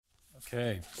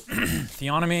Okay,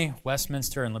 Theonomy,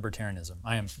 Westminster, and Libertarianism.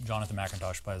 I am Jonathan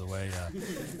McIntosh, by the way,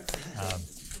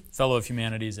 Fellow of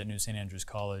Humanities at New St. Andrews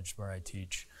College, where I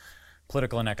teach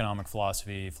political and economic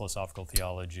philosophy, philosophical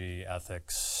theology,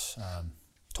 ethics,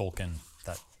 Tolkien,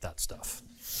 that stuff.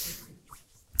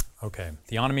 Okay,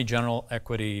 Theonomy, General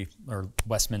Equity, or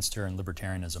Westminster, and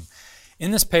Libertarianism.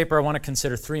 In this paper, I want to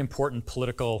consider three important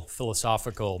political,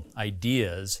 philosophical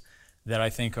ideas that I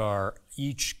think are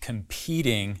each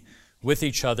competing with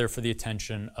each other for the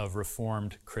attention of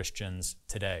Reformed Christians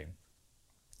today.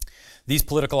 These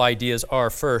political ideas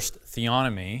are, first,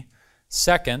 theonomy;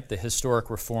 second, the historic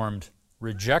Reformed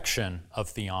rejection of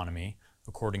theonomy,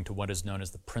 according to what is known as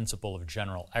the principle of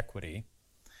general equity;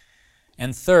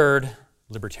 and third,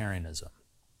 libertarianism.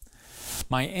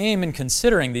 My aim in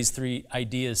considering these three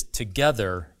ideas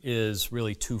together is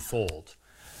really twofold.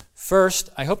 First,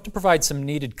 I hope to provide some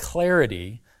needed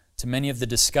clarity to many of the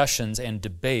discussions and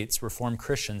debates Reformed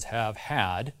Christians have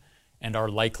had and are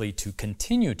likely to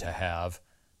continue to have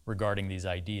regarding these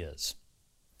ideas.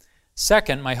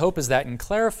 Second, my hope is that in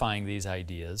clarifying these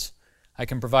ideas, I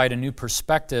can provide a new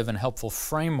perspective and helpful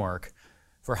framework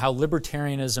for how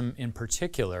libertarianism in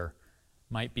particular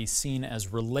might be seen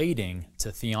as relating to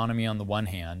theonomy on the one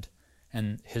hand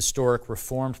and historic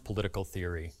Reformed political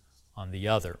theory on the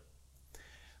other.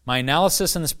 My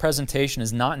analysis in this presentation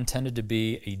is not intended to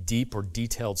be a deep or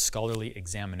detailed scholarly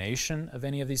examination of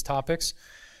any of these topics,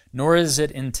 nor is it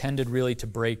intended really to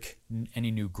break any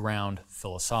new ground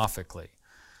philosophically.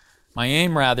 My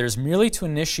aim, rather, is merely to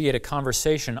initiate a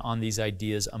conversation on these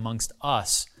ideas amongst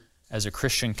us as a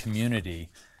Christian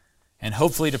community, and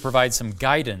hopefully to provide some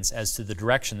guidance as to the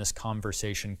direction this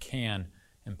conversation can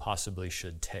and possibly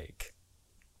should take.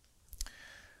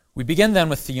 We begin then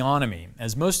with theonomy.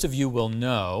 As most of you will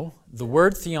know, the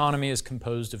word theonomy is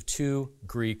composed of two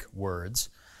Greek words,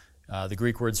 the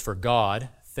Greek words for God,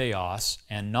 theos,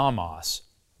 and nomos,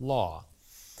 law.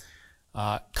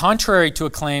 Contrary to a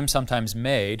claim sometimes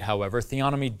made, however,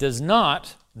 theonomy does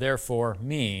not, therefore,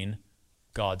 mean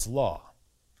God's law.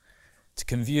 To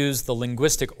confuse the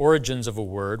linguistic origins of a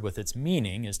word with its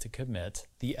meaning is to commit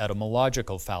the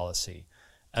etymological fallacy.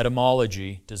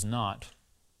 Etymology does not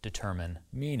determine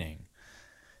meaning.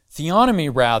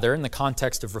 Theonomy, rather, in the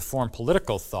context of Reformed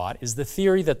political thought, is the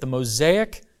theory that the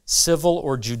Mosaic civil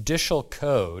or judicial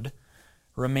code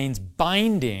remains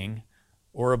binding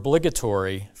or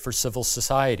obligatory for civil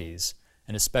societies,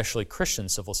 and especially Christian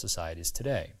civil societies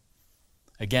today.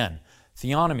 Again,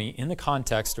 theonomy in the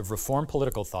context of Reformed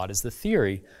political thought is the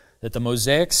theory that the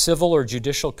Mosaic civil or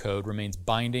judicial code remains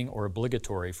binding or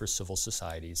obligatory for civil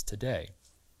societies today.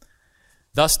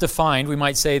 Thus defined, we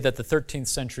might say that the 13th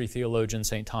century theologian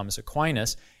St. Thomas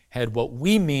Aquinas had what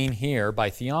we mean here by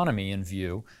theonomy in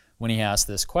view when he asked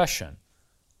this question: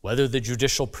 whether the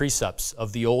judicial precepts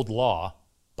of the old law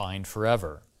bind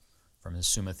forever, from his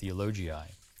Summa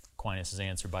Theologiae. Aquinas'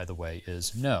 answer, by the way,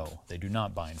 is no, they do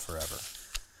not bind forever.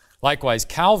 Likewise,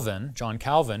 Calvin, John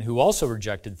Calvin, who also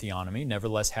rejected theonomy,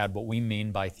 nevertheless had what we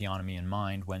mean by theonomy in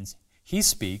mind when he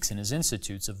speaks in his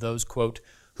Institutes of those, quote,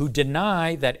 who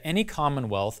deny that any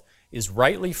commonwealth is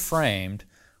rightly framed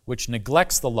which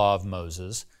neglects the law of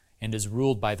Moses and is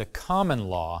ruled by the common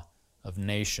law of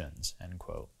nations, end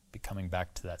quote. Be coming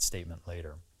back to that statement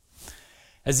later.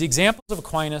 As the examples of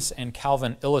Aquinas and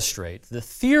Calvin illustrate, the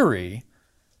theory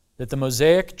that the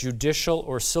Mosaic judicial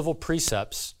or civil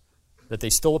precepts that they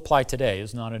still apply today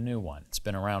is not a new one. It's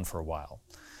been around for a while.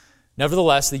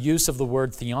 Nevertheless, the use of the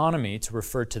word theonomy to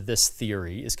refer to this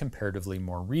theory is comparatively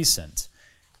more recent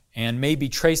and may be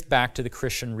traced back to the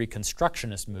Christian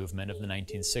Reconstructionist movement of the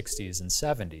 1960s and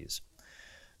 70s.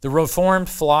 The Reformed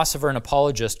philosopher and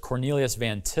apologist Cornelius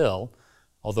Van Til,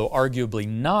 although arguably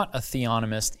not a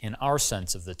theonomist in our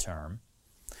sense of the term,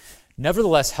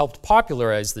 nevertheless helped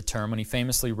popularize the term when he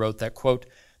famously wrote that, quote,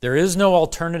 there is no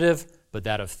alternative but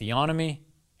that of theonomy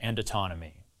and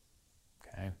autonomy.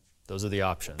 Okay, those are the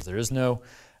options. There is no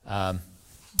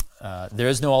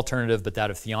alternative but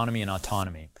that of theonomy and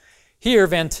autonomy. Here,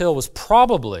 Van Til was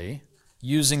probably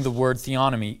using the word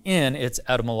theonomy in its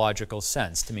etymological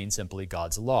sense to mean simply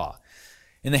God's law.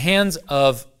 In the hands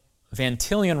of Van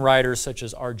Tilian writers such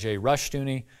as R.J.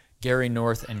 Rushdoony, Gary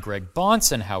North, and Greg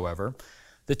Bahnsen, however,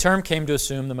 the term came to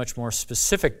assume the much more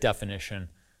specific definition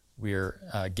we're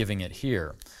giving it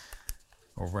here.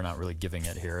 Or we're not really giving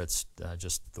it here, it's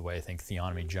just the way I think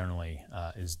theonomy generally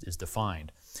is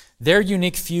defined. Their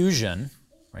unique fusion,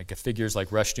 right, figures like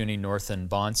Rushdoony, North, and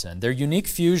Bahnsen, their unique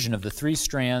fusion of the three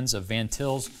strands of Van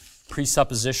Til's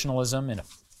presuppositionalism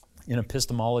in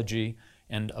epistemology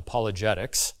and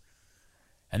apologetics,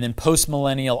 and then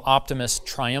postmillennial optimist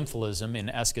triumphalism in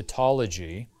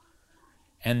eschatology,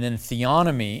 and then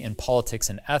theonomy in politics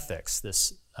and ethics,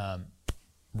 this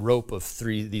rope of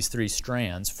these three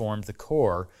strands, formed the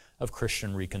core of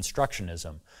Christian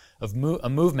Reconstructionism, of a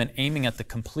movement aiming at the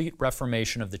complete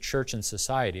reformation of the church and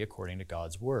society according to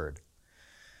God's Word.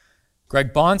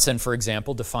 Greg Bahnsen, for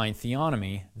example, defined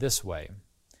theonomy this way.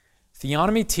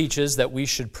 Theonomy teaches that we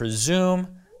should presume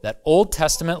that Old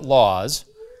Testament laws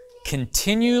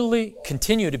continue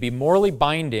to be morally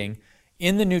binding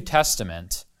in the New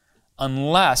Testament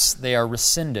unless they are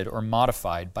rescinded or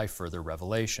modified by further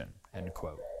revelation, end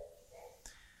quote.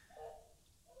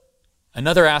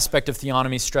 Another aspect of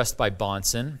theonomy stressed by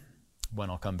Bahnsen, one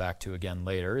I'll come back to again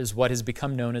later, is what has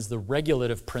become known as the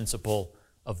regulative principle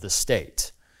of the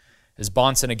state. As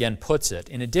Bahnsen again puts it,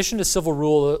 in addition to civil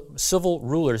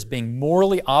rulers being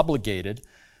morally obligated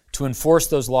to enforce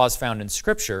those laws found in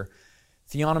Scripture,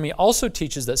 theonomy also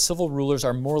teaches that civil rulers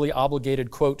are morally obligated,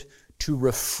 quote, to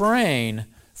refrain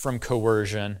from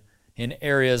coercion in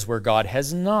areas where God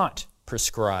has not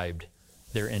prescribed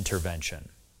their intervention,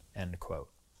 end quote.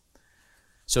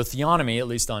 So theonomy, at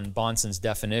least on Bahnsen's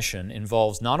definition,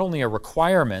 involves not only a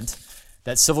requirement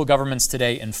that civil governments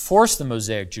today enforce the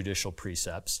Mosaic judicial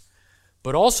precepts,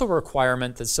 but also a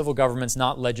requirement that civil governments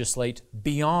not legislate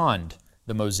beyond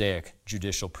the Mosaic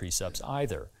judicial precepts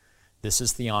either. This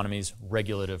is theonomy's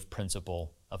regulative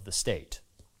principle of the state.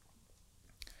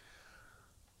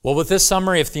 Well, with this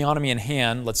summary of theonomy in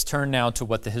hand, let's turn now to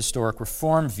what the historic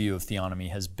Reformed view of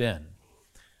theonomy has been.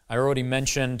 I already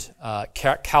mentioned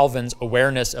Calvin's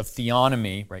awareness of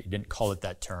theonomy, right? He didn't call it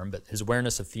that term, but his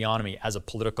awareness of theonomy as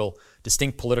a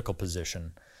distinct political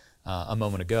position a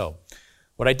moment ago.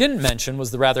 What I didn't mention was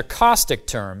the rather caustic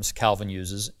terms Calvin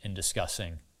uses in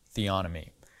discussing theonomy.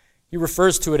 He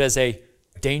refers to it as a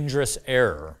dangerous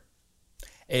error,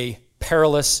 a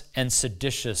perilous and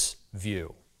seditious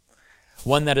view,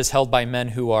 one that is held by men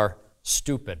who are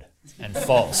stupid and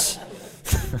false.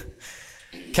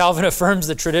 Calvin affirms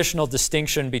the traditional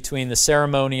distinction between the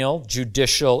ceremonial,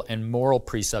 judicial, and moral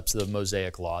precepts of the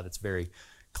Mosaic Law. That's very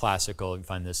classical. You can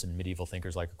find this in medieval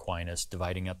thinkers like Aquinas,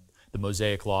 dividing up the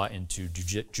Mosaic Law into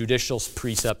judicial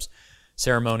precepts,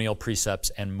 ceremonial precepts,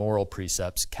 and moral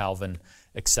precepts. Calvin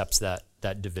accepts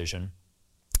that division.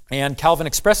 And Calvin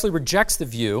expressly rejects the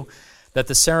view that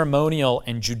the ceremonial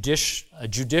and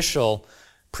judicial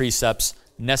precepts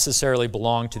necessarily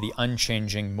belong to the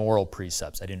unchanging moral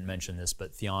precepts. I didn't mention this,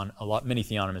 but many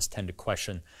theonomists tend to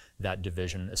question that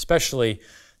division, especially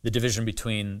the division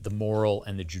between the moral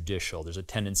and the judicial. There's a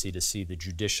tendency to see the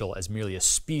judicial as merely a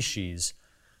species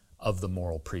of the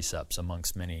moral precepts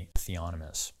amongst many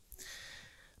theonomists.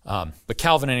 But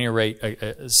Calvin, at any rate,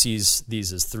 sees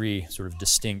these as three sort of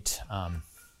distinct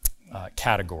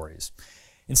categories.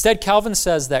 Instead, Calvin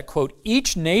says that, quote,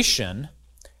 each nation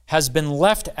has been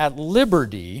left at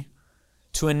liberty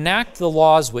to enact the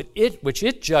laws which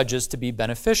it judges to be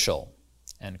beneficial,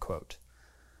 end quote.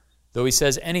 Though he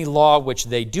says any law which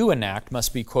they do enact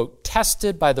must be, quote,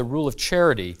 tested by the rule of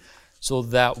charity, so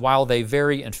that while they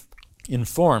vary in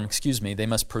form, they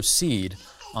must proceed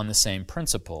on the same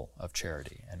principle of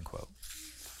charity, end quote.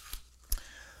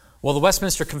 Well, the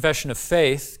Westminster Confession of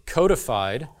Faith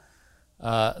codified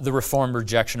the Reformed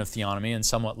rejection of theonomy in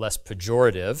somewhat less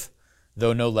pejorative,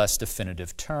 though no less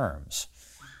definitive terms.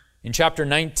 In chapter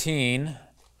 19,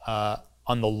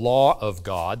 on the law of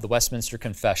God, the Westminster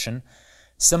Confession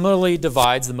similarly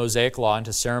divides the Mosaic Law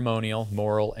into ceremonial,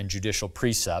 moral, and judicial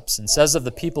precepts, and says of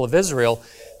the people of Israel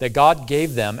that God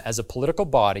gave them as a political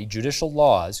body judicial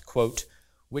laws, quote,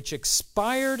 which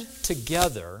expired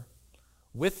together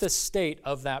with the state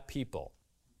of that people.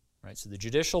 Right, so the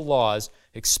judicial laws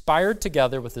expired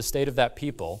together with the state of that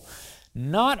people,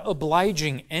 not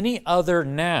obliging any other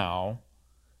now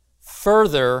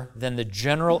further than the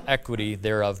general equity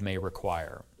thereof may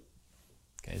require.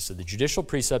 Okay, so the judicial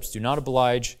precepts do not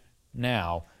oblige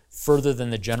now further than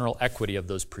the general equity of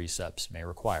those precepts may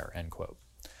require, end quote.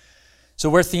 So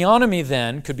where theonomy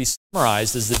then could be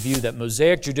summarized as the view that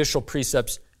Mosaic judicial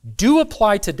precepts do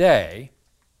apply today,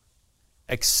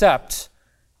 except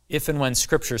if and when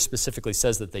Scripture specifically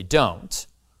says that they don't,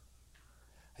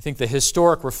 I think the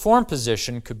historic Reformed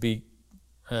position could be,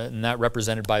 and that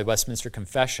represented by Westminster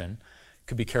Confession,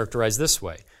 could be characterized this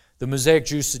way. The Mosaic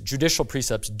judicial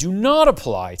precepts do not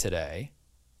apply today,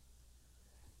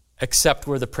 except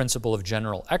where the principle of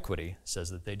general equity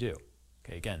says that they do.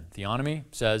 Okay, again, theonomy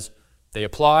says they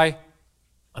apply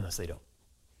unless they don't.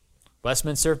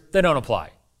 Westminster, they don't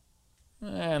apply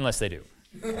unless they do.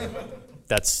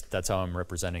 That's how I'm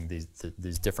representing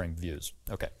these differing views.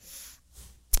 Okay.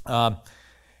 And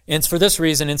it's for this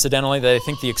reason, incidentally, that I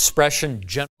think the expression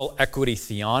general equity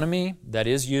theonomy that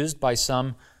is used by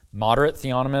some moderate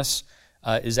theonomists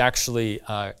is actually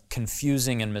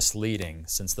confusing and misleading,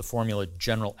 since the formula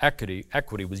general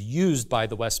equity was used by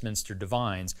the Westminster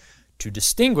divines to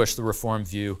distinguish the Reformed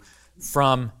view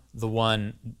from the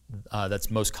one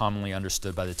that's most commonly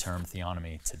understood by the term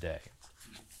theonomy today.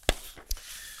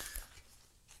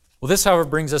 Well, this, however,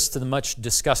 brings us to the much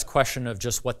discussed question of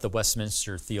just what the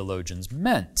Westminster theologians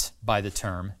meant by the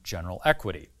term general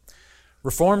equity.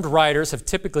 Reformed writers have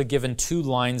typically given two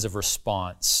lines of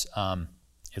response,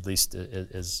 at least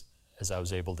as I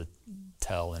was able to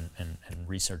tell in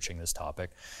researching this topic.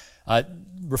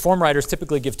 Reformed writers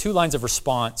typically give two lines of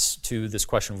response to this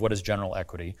question of what is general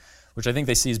equity, which I think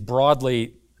they see as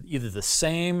broadly either the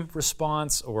same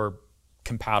response or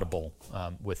compatible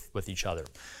with each other.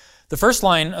 The first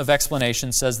line of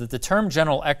explanation says that the term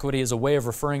general equity is a way of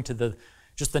referring to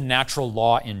just the natural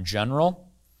law in general,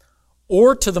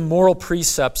 or to the moral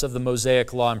precepts of the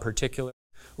Mosaic law in particular,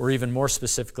 or even more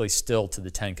specifically still to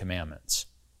the Ten Commandments.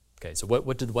 Okay, so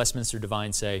what did the Westminster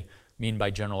divines mean by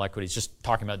general equity? It's just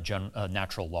talking about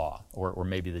natural law, or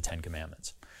maybe the Ten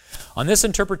Commandments. On this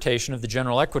interpretation of the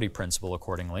general equity principle,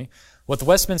 accordingly, what the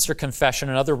Westminster Confession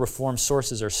and other Reformed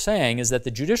sources are saying is that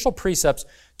the judicial precepts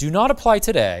do not apply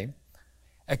today,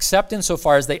 except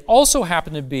insofar as they also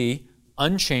happen to be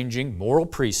unchanging moral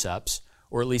precepts,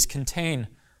 or at least contain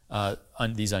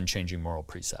these unchanging moral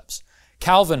precepts.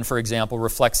 Calvin, for example,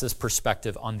 reflects this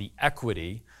perspective on the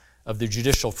equity of the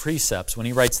judicial precepts when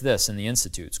he writes this in the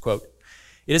Institutes, quote,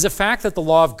 "It is a fact that the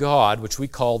law of God, which we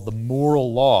call the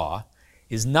moral law,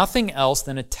 is nothing else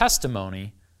than a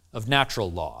testimony of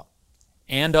natural law,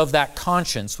 and of that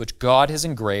conscience which God has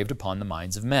engraved upon the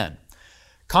minds of men.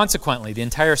 Consequently, the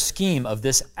entire scheme of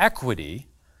this equity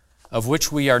of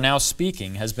which we are now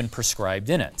speaking has been prescribed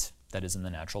in it," that is, in the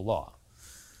natural law.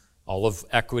 All of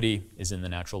equity is in the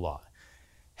natural law.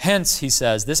 Hence, he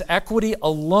says, this equity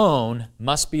alone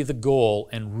must be the goal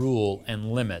and rule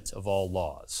and limit of all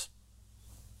laws.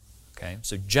 Okay,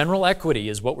 so general equity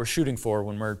is what we're shooting for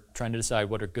when we're trying to decide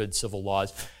what are good civil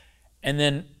laws. And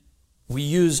then we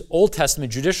use Old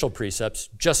Testament judicial precepts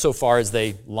just so far as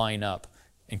they line up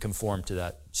and conform to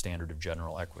that standard of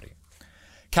general equity.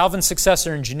 Calvin's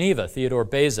successor in Geneva, Theodore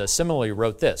Beza, similarly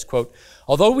wrote this, quote,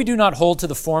 "Although we do not hold to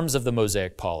the forms of the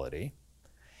Mosaic polity,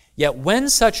 yet when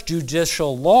such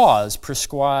judicial laws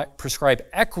prescribe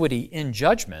equity in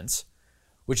judgments,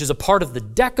 which is a part of the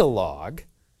Decalogue,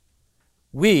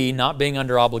 we, not being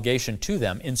under obligation to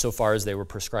them insofar as they were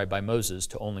prescribed by Moses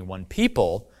to only one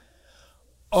people,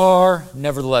 are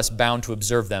nevertheless bound to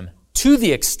observe them to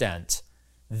the extent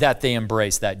that they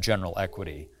embrace that general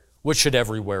equity, which should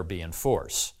everywhere be in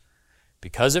force.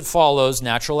 Because it follows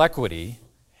natural equity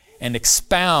and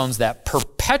expounds that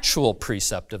perpetual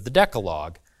precept of the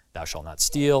Decalogue, thou shalt not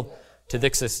steal, to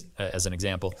this, as an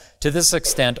example, to this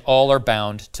extent all are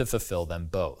bound to fulfill them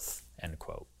both," end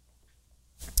quote.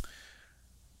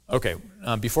 Okay,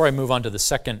 before I move on to the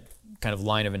second kind of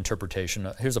line of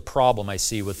interpretation, here's a problem I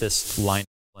see with this line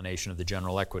of explanation of the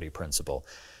general equity principle.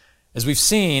 As we've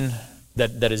seen,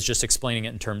 that is just explaining it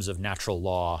in terms of natural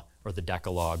law or the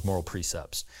Decalogue, moral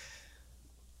precepts.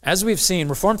 As we've seen,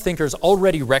 Reformed thinkers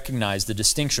already recognized the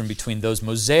distinction between those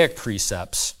Mosaic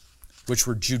precepts, which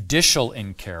were judicial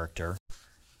in character,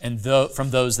 and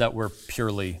from those that were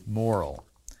purely moral.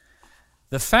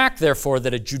 The fact, therefore,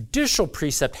 that a judicial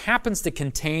precept happens to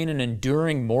contain an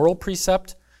enduring moral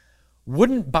precept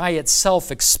wouldn't by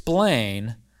itself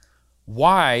explain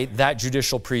why that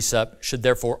judicial precept should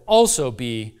therefore also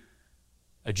be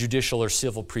a judicial or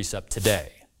civil precept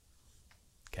today.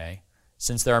 Okay?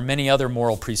 Since there are many other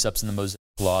moral precepts in the Mosaic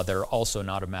law that are also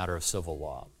not a matter of civil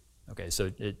law. Okay,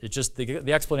 so it just,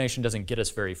 the explanation doesn't get us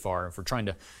very far. If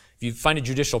you find a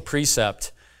judicial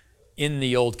precept in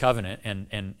the Old Covenant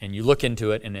and you look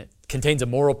into it and it contains a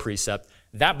moral precept,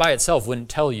 that by itself wouldn't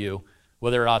tell you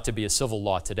whether it ought to be a civil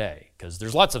law today, because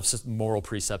there's lots of moral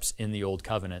precepts in the Old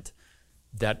Covenant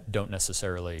that don't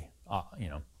necessarily,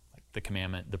 like the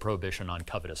commandment, the prohibition on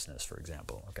covetousness, for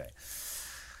example. Okay.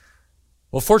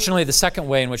 Well, fortunately, the second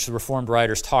way in which the Reformed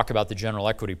writers talk about the general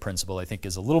equity principle, I think,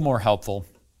 is a little more helpful,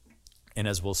 and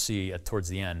as we'll see towards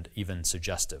the end, even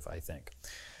suggestive, I think.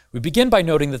 We begin by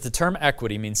noting that the term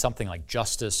equity means something like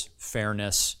justice,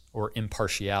 fairness, or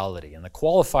impartiality, and the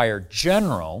qualifier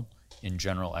general in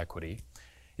general equity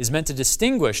is meant to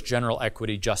distinguish general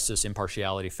equity, justice,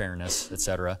 impartiality, fairness,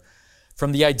 etc.,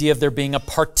 from the idea of there being a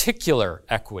particular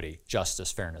equity,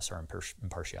 justice, fairness, or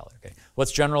impartiality. Okay.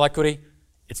 What's general equity?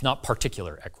 It's not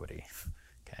particular equity.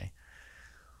 Okay.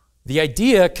 The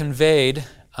idea conveyed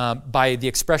by the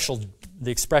expression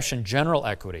the expression general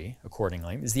equity,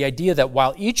 accordingly, is the idea that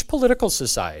while each political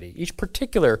society, each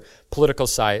particular political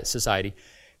society,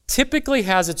 typically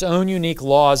has its own unique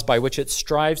laws by which it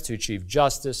strives to achieve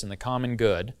justice and the common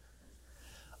good,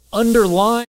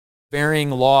 underlying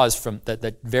varying laws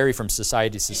that vary from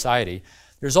society to society,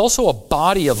 there's also a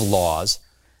body of laws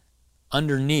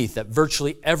underneath that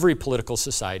virtually every political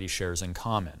society shares in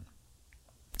common.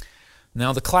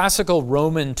 Now, the classical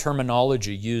Roman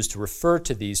terminology used to refer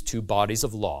to these two bodies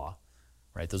of law,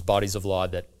 right, those bodies of law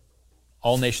that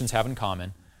all nations have in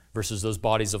common versus those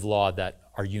bodies of law that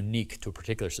are unique to a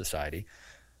particular society,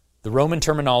 the Roman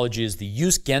terminology is the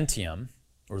jus gentium,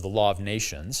 or the law of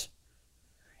nations,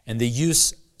 and the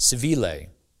jus civile,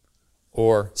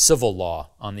 or civil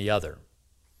law, on the other.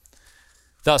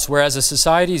 Thus, whereas a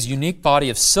society's unique body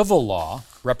of civil law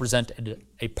represented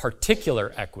a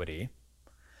particular equity,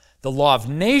 the law of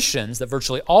nations that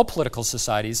virtually all political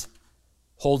societies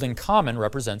hold in common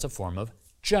represents a form of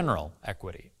general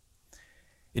equity.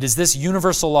 It is this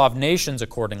universal law of nations,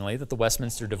 accordingly, that the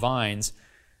Westminster divines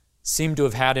seem to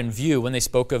have had in view when they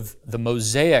spoke of the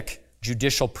Mosaic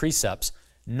judicial precepts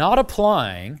not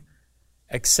applying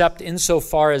except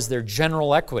insofar as their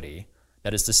general equity,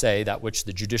 that is to say, that which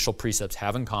the judicial precepts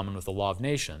have in common with the law of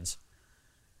nations,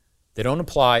 they don't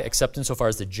apply except insofar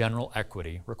as the general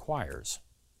equity requires.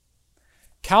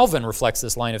 Calvin reflects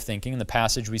this line of thinking in the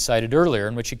passage we cited earlier,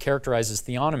 in which he characterizes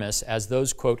theonomists as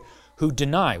those, quote, who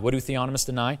deny. What do theonomists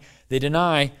deny? They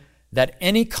deny that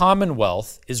any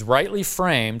commonwealth is rightly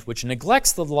framed which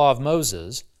neglects the law of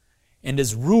Moses and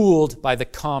is ruled by the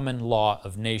common law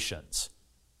of nations.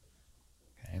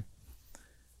 Okay.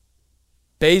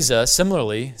 Beza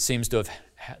similarly seems to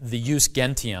have the jus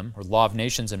gentium, or law of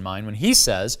nations, in mind when he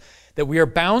says that we are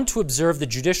bound to observe the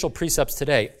judicial precepts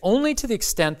today only to the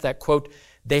extent that, quote,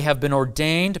 they have been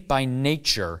ordained by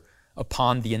nature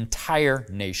upon the entire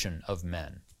nation of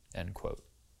men, end quote.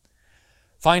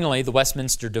 Finally, the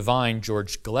Westminster divine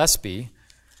George Gillespie,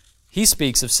 he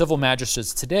speaks of civil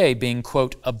magistrates today being,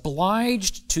 quote,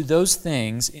 obliged to those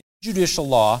things in judicial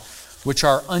law which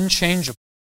are unchangeable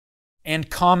and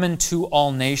common to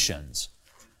all nations,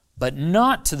 but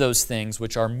not to those things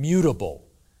which are mutable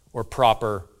or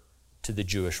proper to the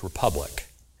Jewish Republic,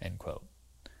 end quote.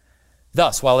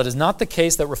 Thus, while it is not the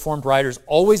case that Reformed writers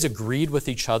always agreed with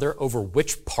each other over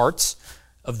which parts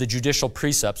of the judicial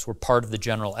precepts were part of the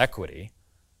general equity,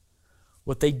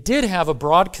 what they did have a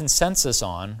broad consensus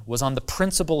on was on the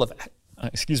principle of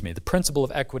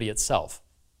equity itself.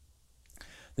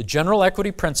 The general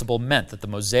equity principle meant that the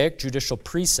Mosaic judicial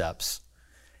precepts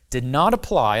did not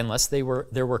apply unless there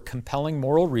were compelling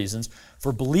moral reasons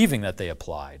for believing that they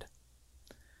applied.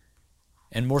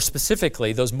 And more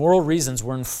specifically, those moral reasons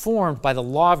were informed by the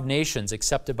law of nations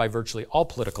accepted by virtually all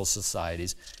political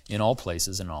societies in all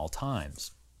places and all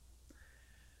times.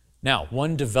 Now,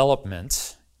 one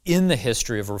development in the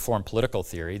history of Reformed political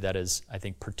theory that is, I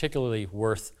think, particularly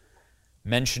worth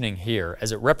mentioning here,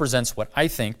 as it represents what I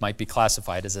think might be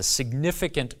classified as a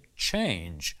significant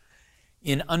change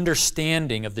in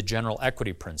understanding of the general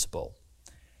equity principle,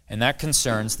 and that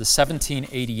concerns the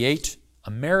 1788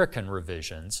 American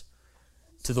revisions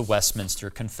to the Westminster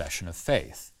Confession of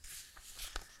Faith.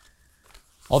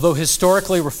 Although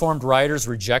historically Reformed writers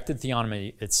rejected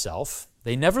theonomy itself,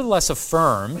 they nevertheless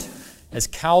affirmed, as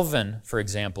Calvin, for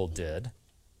example, did,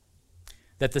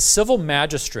 that the civil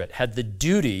magistrate had the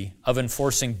duty of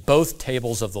enforcing both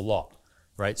tables of the law,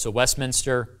 right? So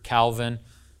Westminster, Calvin,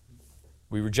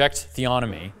 we reject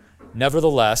theonomy.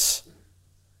 Nevertheless,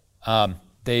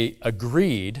 they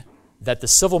agreed that the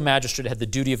civil magistrate had the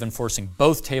duty of enforcing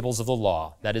both tables of the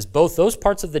law, that is, both those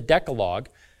parts of the Decalogue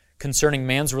concerning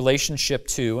man's relationship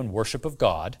to and worship of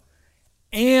God,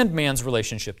 and man's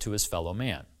relationship to his fellow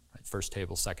man. Right? First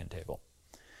table, second table.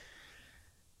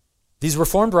 These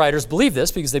Reformed writers believed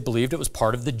this because they believed it was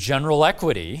part of the general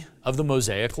equity of the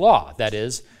Mosaic law. That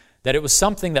is, that it was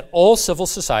something that all civil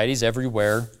societies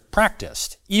everywhere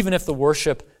practiced, even if the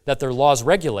worship that their laws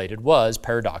regulated was,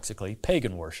 paradoxically,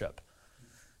 pagan worship.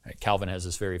 Right? Calvin has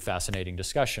this very fascinating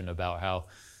discussion about how,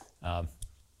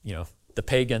 the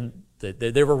pagan,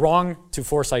 they were wrong to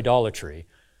force idolatry,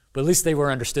 but at least they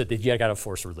were understood that you got to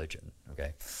force religion.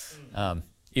 Okay,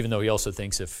 even though he also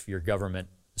thinks if your government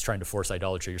is trying to force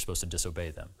idolatry, you're supposed to disobey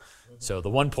them. So the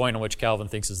one point on which Calvin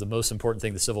thinks is the most important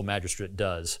thing the civil magistrate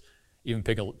does, even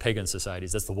pagan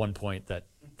societies, that's the one point that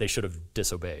they should have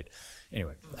disobeyed.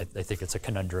 Anyway, I think it's a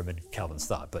conundrum in Calvin's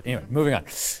thought. But anyway, moving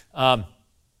on.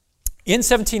 In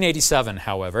 1787,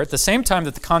 however, at the same time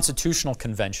that the Constitutional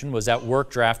Convention was at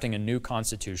work drafting a new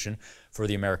constitution for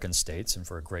the American states, and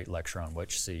for a great lecture on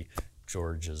which, see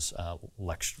George's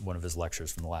one of his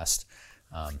lectures from the last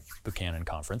Buchanan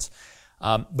Conference.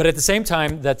 But at the same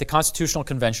time that the Constitutional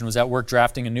Convention was at work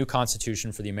drafting a new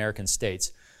constitution for the American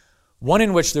states, one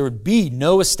in which there would be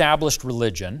no established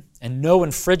religion and no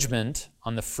infringement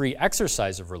on the free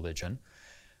exercise of religion,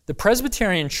 the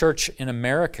Presbyterian Church in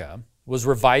America was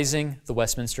revising the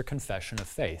Westminster Confession of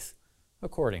Faith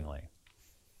accordingly.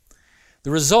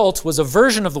 The result was a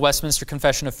version of the Westminster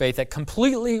Confession of Faith that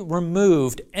completely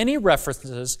removed any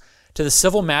references to the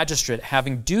civil magistrate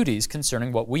having duties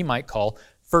concerning what we might call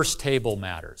first table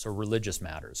matters or religious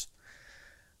matters.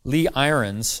 Lee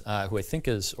Irons, who I think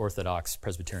is Orthodox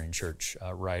Presbyterian Church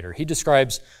writer, he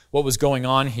describes what was going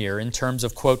on here in terms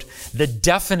of, quote, the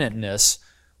definiteness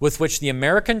with which the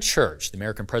American church, the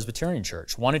American Presbyterian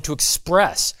Church, wanted to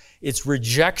express its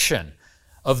rejection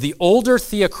of the older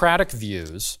theocratic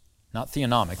views, not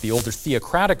theonomic, the older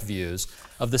theocratic views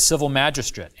of the civil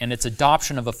magistrate and its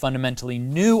adoption of a fundamentally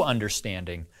new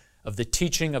understanding of the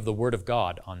teaching of the Word of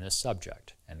God on this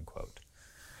subject, end quote.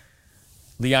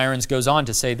 Lee Irons goes on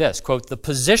to say this, quote, the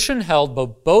position held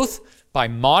both by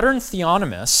modern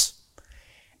theonomists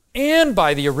and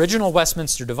by the original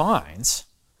Westminster divines,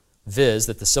 viz.,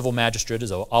 that the civil magistrate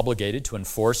is obligated to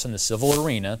enforce in the civil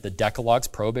arena the Decalogue's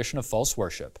prohibition of false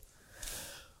worship,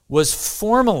 was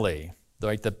formally,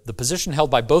 the position held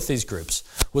by both these groups,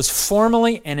 was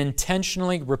formally and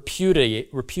intentionally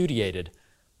repudiated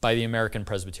by the American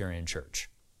Presbyterian Church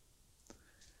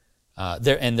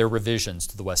and their revisions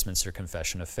to the Westminster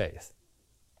Confession of Faith.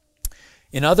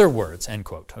 In other words, end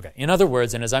quote. Okay. In other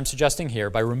words, and as I'm suggesting here,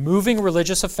 by removing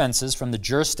religious offenses from the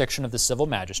jurisdiction of the civil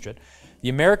magistrate, the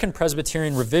American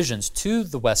Presbyterian revisions to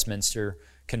the Westminster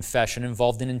Confession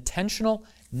involved an intentional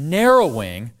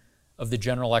narrowing of the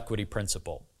general equity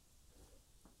principle.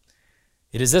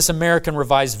 It is this American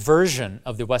revised version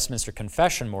of the Westminster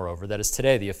Confession, moreover, that is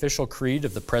today the official creed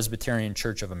of the Presbyterian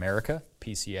Church of America,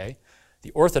 PCA,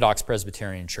 the Orthodox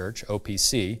Presbyterian Church,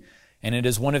 OPC, and it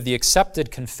is one of the accepted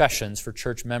confessions for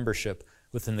church membership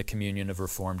within the Communion of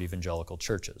Reformed Evangelical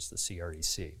Churches, the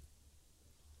CREC.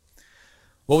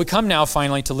 Well, we come now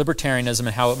finally to libertarianism and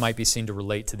how it might be seen to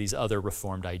relate to these other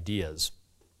Reformed ideas.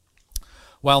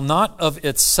 While not of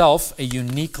itself a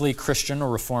uniquely Christian or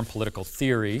Reformed political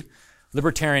theory,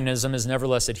 libertarianism is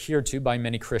nevertheless adhered to by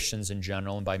many Christians in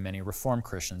general and by many Reformed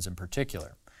Christians in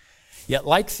particular. Yet,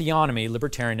 like theonomy,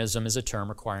 libertarianism is a term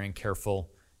requiring careful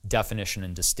definition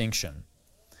and distinction.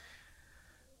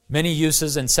 Many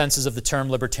uses and senses of the term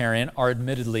libertarian are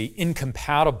admittedly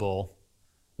incompatible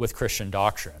with Christian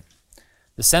doctrine.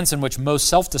 The sense in which most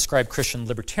self-described Christian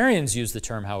libertarians use the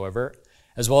term, however,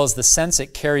 as well as the sense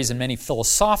it carries in many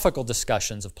philosophical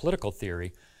discussions of political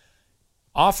theory,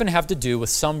 often have to do with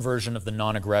some version of the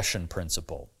non-aggression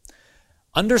principle.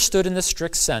 Understood in the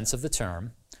strict sense of the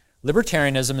term,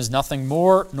 libertarianism is nothing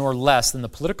more nor less than the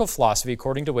political philosophy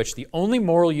according to which the only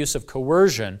moral use of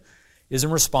coercion is in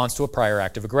response to a prior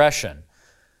act of aggression.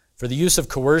 For the use of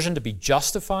coercion to be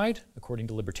justified, according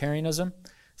to libertarianism,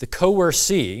 the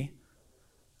coercee,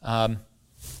 the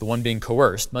one being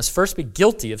coerced, must first be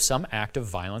guilty of some act of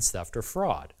violence, theft, or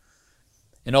fraud.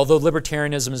 And although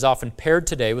libertarianism is often paired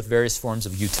today with various forms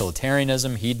of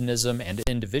utilitarianism, hedonism, and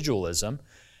individualism,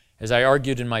 as I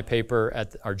argued in my paper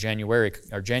at our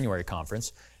January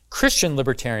conference, Christian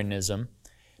libertarianism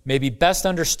may be best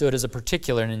understood as a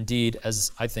particular and indeed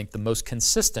as, I think, the most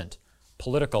consistent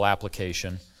political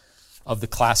application of the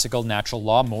classical natural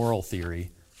law moral theory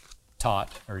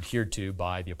taught or adhered to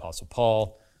by the Apostle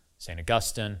Paul, St.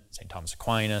 Augustine, St. Thomas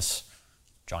Aquinas,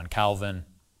 John Calvin,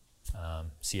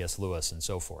 C.S. Lewis, and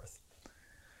so forth.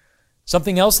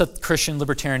 Something else that Christian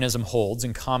libertarianism holds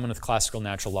in common with classical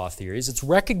natural law theory is its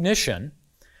recognition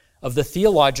of the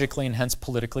theologically and hence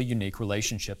politically unique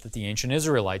relationship that the ancient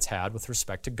Israelites had with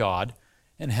respect to God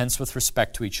and hence with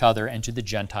respect to each other and to the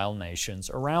Gentile nations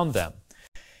around them.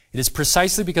 It is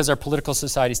precisely because our political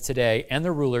societies today and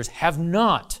their rulers have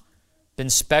not been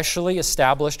specially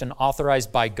established and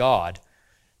authorized by God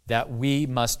that we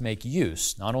must make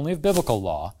use not only of biblical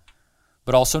law,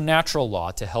 but also natural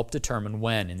law to help determine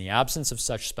when, in the absence of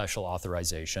such special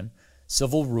authorization,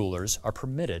 civil rulers are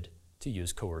permitted to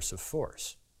use coercive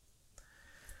force.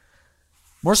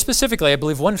 More specifically, I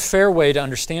believe one fair way to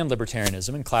understand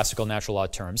libertarianism in classical natural law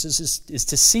terms is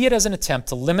to see it as an attempt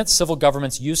to limit civil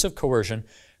government's use of coercion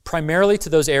primarily to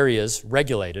those areas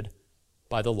regulated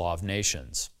by the law of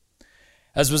nations.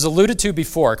 As was alluded to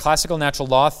before, classical natural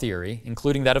law theory,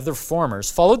 including that of the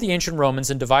reformers, followed the ancient Romans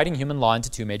in dividing human law into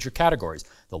two major categories: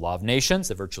 the law of nations,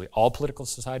 that virtually all political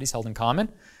societies held in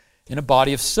common, and a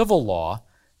body of civil law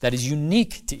that is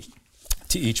unique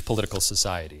to each political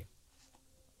society.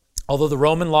 Although the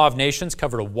Roman law of nations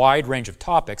covered a wide range of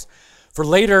topics, For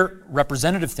later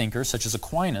representative thinkers, such as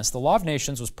Aquinas, the law of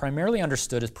nations was primarily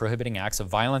understood as prohibiting acts of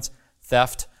violence,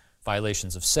 theft,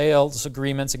 violations of sales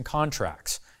agreements and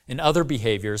contracts, and other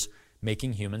behaviors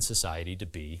making human society to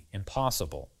be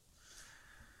impossible.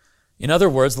 In other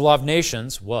words, the law of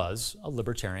nations was a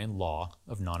libertarian law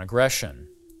of non-aggression.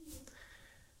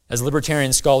 As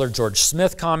libertarian scholar George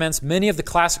Smith comments, many of the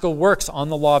classical works on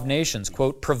the law of nations,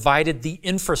 quote, provided the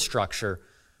infrastructure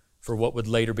for what would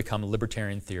later become a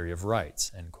libertarian theory of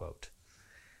rights, end quote.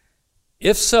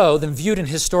 If so, then viewed in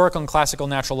historical and classical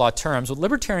natural law terms, what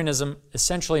libertarianism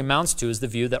essentially amounts to is the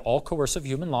view that all coercive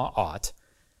human law ought,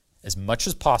 as much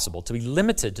as possible, to be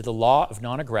limited to the law of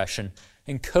non-aggression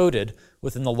encoded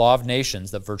within the law of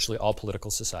nations that virtually all political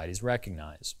societies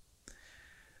recognize.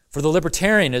 For the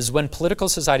libertarian is when political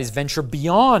societies venture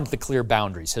beyond the clear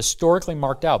boundaries historically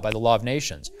marked out by the law of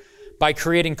nations, by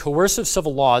creating coercive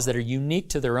civil laws that are unique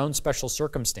to their own special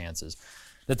circumstances,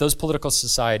 that those political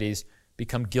societies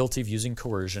become guilty of using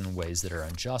coercion in ways that are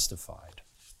unjustified.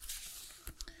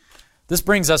 This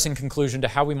brings us in conclusion to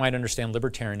how we might understand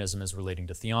libertarianism as relating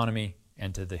to theonomy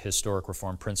and to the historic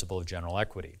Reformed principle of general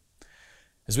equity.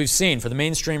 As we've seen, for the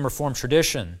mainstream Reformed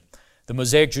tradition, the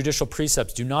Mosaic judicial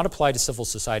precepts do not apply to civil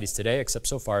societies today except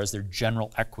so far as their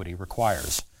general equity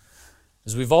requires.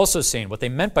 As we've also seen, what they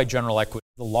meant by general equity,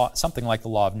 something like the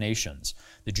law of nations.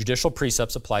 The judicial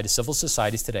precepts apply to civil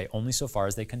societies today only so far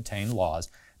as they contain laws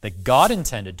that God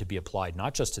intended to be applied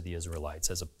not just to the Israelites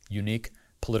as a unique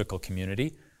political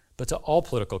community, but to all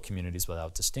political communities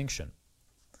without distinction.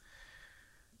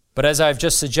 But as I've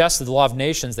just suggested, the law of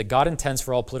nations that God intends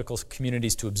for all political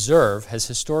communities to observe has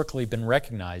historically been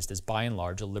recognized as by and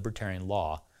large a libertarian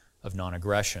law of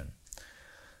non-aggression.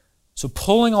 So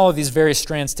pulling all of these various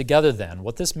strands together then,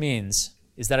 what this means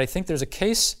is that I think there's a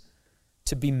case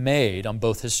to be made on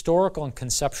both historical and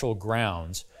conceptual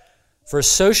grounds for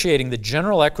associating the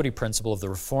general equity principle of the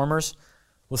Reformers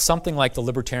with something like the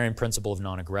libertarian principle of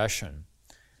non-aggression.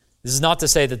 This is not to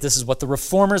say that this is what the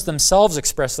Reformers themselves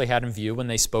expressly had in view when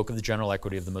they spoke of the general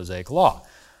equity of the Mosaic Law.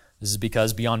 This is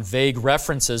because beyond vague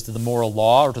references to the moral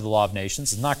law or to the law of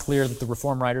nations, it's not clear that the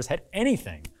Reform writers had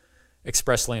anything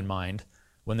expressly in mind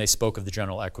when they spoke of the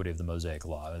general equity of the Mosaic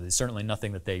Law. There's certainly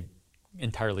nothing that they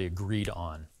entirely agreed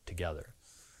on together.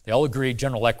 They all agreed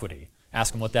general equity.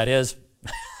 Ask them what that is,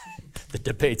 the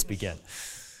debates begin.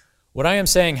 What I am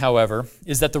saying, however,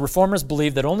 is that the Reformers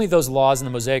believe that only those laws in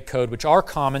the Mosaic Code which are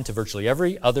common to virtually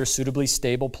every other suitably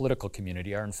stable political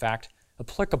community are in fact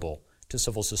applicable to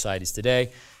civil societies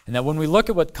today, and that when we look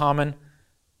at what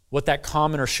that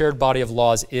common or shared body of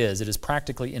laws is, it is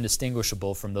practically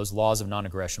indistinguishable from those laws of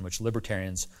non-aggression which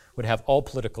libertarians would have all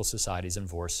political societies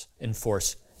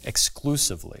enforce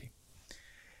exclusively.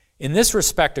 In this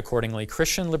respect, accordingly,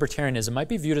 Christian libertarianism might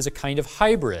be viewed as a kind of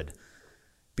hybrid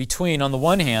between, on the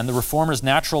one hand, the Reformers'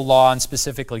 natural law and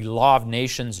specifically law of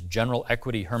nations general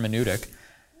equity hermeneutic,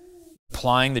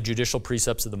 applying the judicial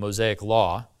precepts of the Mosaic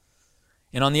Law,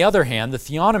 and on the other hand, the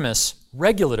theonomous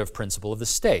regulative principle of the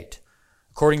state,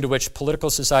 according to which political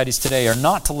societies today are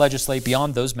not to legislate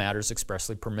beyond those matters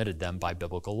expressly permitted them by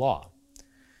biblical law.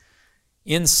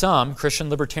 In sum, Christian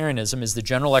libertarianism is the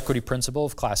general equity principle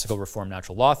of classical Reformed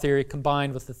natural law theory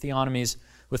combined with theonomy's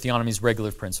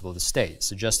regulative principle of the state,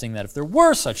 suggesting that if there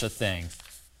were such a thing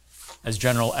as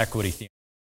general equity theory,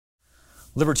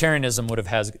 libertarianism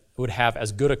would have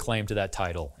as good a claim to that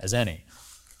title as any.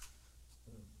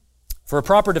 For a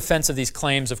proper defense of these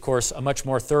claims, of course, a much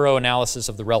more thorough analysis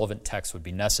of the relevant text would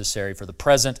be necessary. For the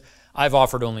present, I've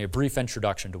offered only a brief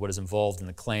introduction to what is involved in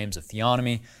the claims of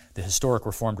theonomy, the historic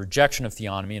Reformed rejection of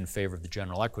theonomy in favor of the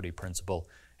general equity principle,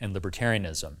 and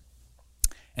libertarianism.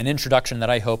 An introduction that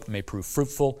I hope may prove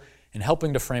fruitful in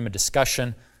helping to frame a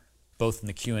discussion, both in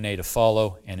the Q&A to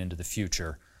follow and into the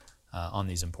future, on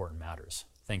these important matters.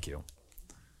 Thank you.